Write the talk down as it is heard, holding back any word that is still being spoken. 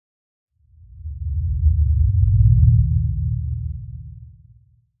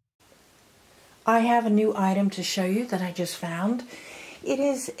I have a new item to show you that I just found. It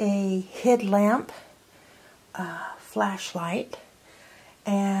is a headlamp flashlight,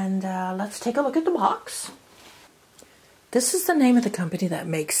 and let's take a look at the box. This is the name of the company that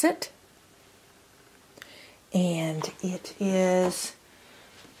makes it, and it is,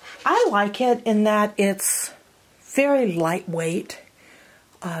 I like it in that it's very lightweight.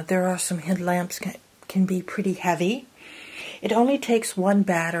 There are some headlamps can be pretty heavy. It only takes one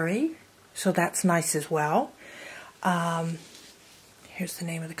battery, so that's nice as well. Here's the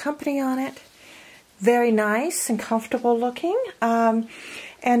name of the company on it. Very nice and comfortable looking. And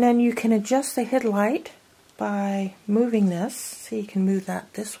then you can adjust the headlight by moving this. So you can move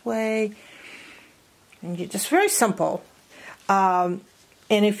that this way. And you just very simple. And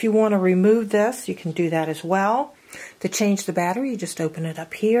if you want to remove this, you can do that as well. To change the battery, you just open it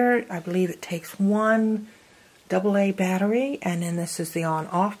up here. I believe it takes one AA battery, and then this is the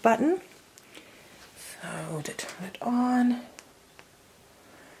on-off button. So to turn it on,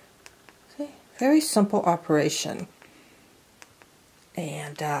 see, very simple operation.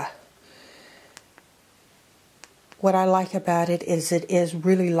 And what I like about it is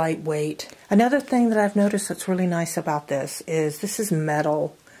really lightweight. Another thing that I've noticed that's really nice about this is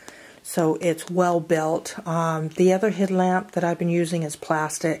metal. So it's well built. The other headlamp that I've been using is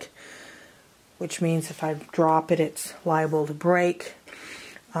plastic, which means if I drop it, it's liable to break.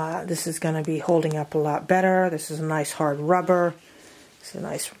 This is going to be holding up a lot better. This is a nice hard rubber. It's a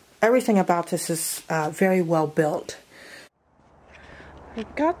nice. Everything about this is very well built.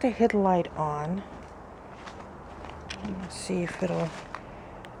 I've got the headlight on. Let's see if it'll.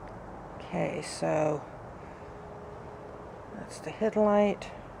 Okay, so that's the headlight.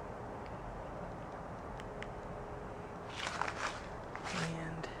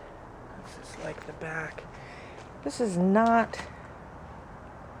 And this is like the back. This is not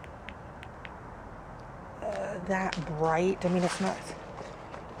that bright. I mean, it's not.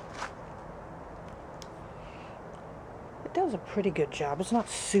 It does a pretty good job. It's not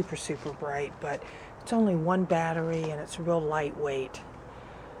super bright, but it's only one battery and it's real lightweight.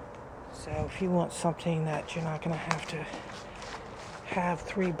 So if you want something that you're not going to have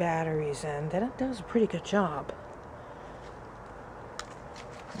 3 batteries in, then it does a pretty good job.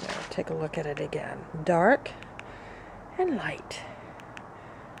 Now take a look at it again. Dark and light.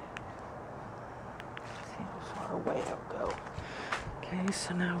 Let's see how far away it'll go. Okay,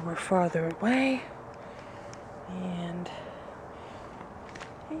 so now we're farther away, and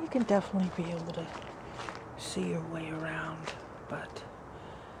you can definitely be able to see your way around, but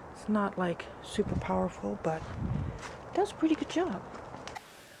it's not like super powerful, but it does a pretty good job.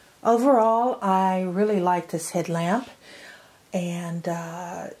 Overall, I really like this headlamp, and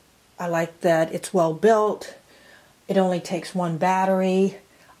I like that it's well built. It only takes one battery.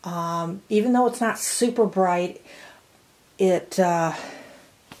 Even though it's not super bright, it's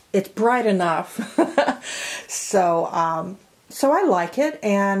bright enough. So I like it,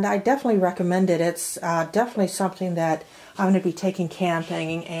 and I definitely recommend it. It's definitely something that I'm going to be taking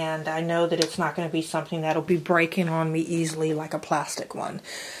camping, and I know that it's not going to be something that'll be breaking on me easily like a plastic one.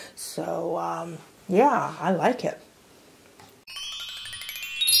 So, yeah, I like it.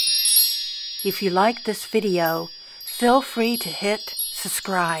 If you like this video, feel free to hit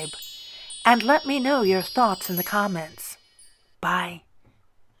subscribe and let me know your thoughts in the comments. Bye.